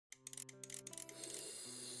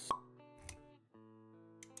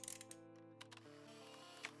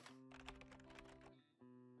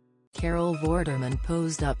Carol Vorderman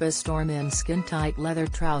posed up a storm in skin-tight leather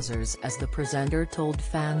trousers as the presenter told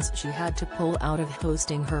fans she had to pull out of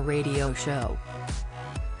hosting her radio show.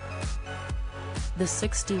 The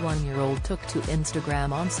 61-year-old took to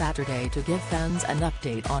Instagram on Saturday to give fans an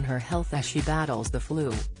update on her health as she battles the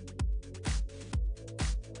flu.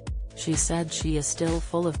 She said she is still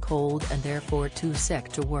full of cold and therefore too sick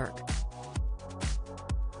to work.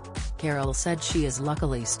 Carol said she is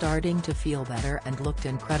luckily starting to feel better and looked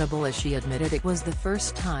incredible as she admitted it was the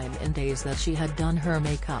first time in days that she had done her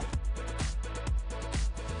makeup.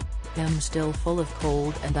 "I'm still full of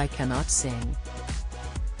cold and I cannot sing.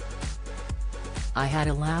 I had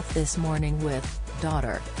a laugh this morning with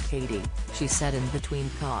daughter, Katie," she said in between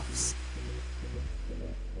coughs.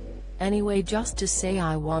 "Anyway, just to say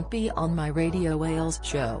I won't be on my Radio Wales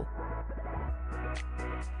show.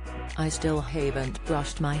 I still haven't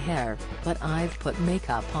brushed my hair, but I've put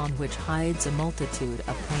makeup on which hides a multitude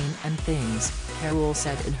of pain and things," Carol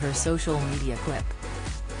said in her social media clip.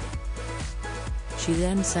 She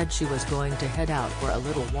then said she was going to head out for a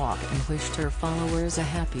little walk and wished her followers a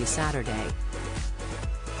happy Saturday.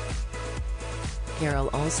 Carol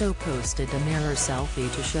also posted a mirror selfie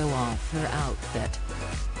to show off her outfit.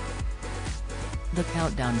 The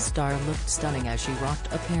Countdown star looked stunning as she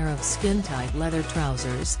rocked a pair of skin-tight leather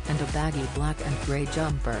trousers and a baggy black and grey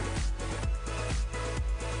jumper.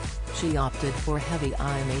 She opted for heavy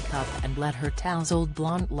eye makeup and let her tousled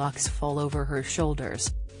blonde locks fall over her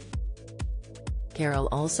shoulders. Carol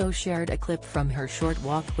also shared a clip from her short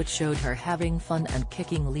walk which showed her having fun and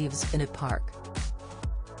kicking leaves in a park.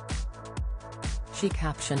 She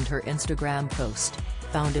captioned her Instagram post,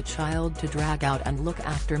 "Found a child to drag out and look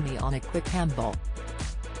after me on a quick handball.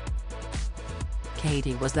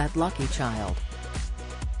 Katie was that lucky child.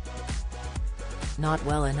 Not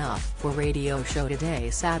well enough for radio show today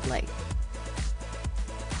sadly.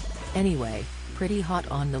 Anyway, pretty hot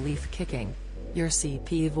on the leaf kicking. Your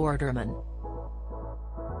CP Vorderman.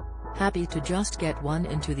 Happy to just get one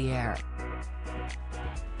into the air.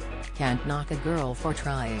 Can't knock a girl for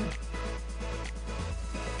trying.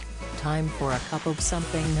 Time for a cup of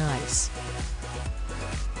something nice.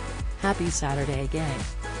 Happy Saturday gang."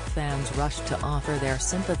 Fans rushed to offer their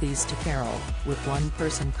sympathies to Carol, with one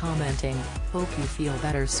person commenting, "Hope you feel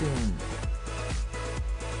better soon."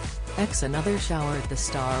 Another showered the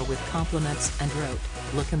star with compliments and wrote,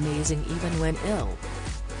 "Look amazing even when ill.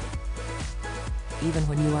 Even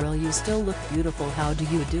when you are ill you still look beautiful, how do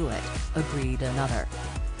you do it?" agreed another.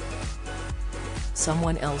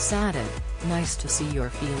 Someone else added, "Nice to see you're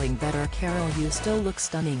feeling better Carol, you still look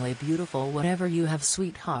stunningly beautiful whatever you have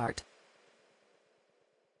sweetheart.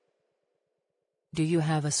 Do you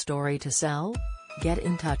have a story to sell? Get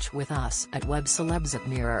in touch with us at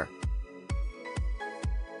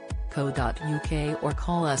webcelebs@mirror.co.uk or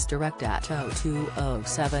call us direct at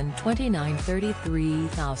 0207 29 33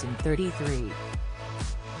 033.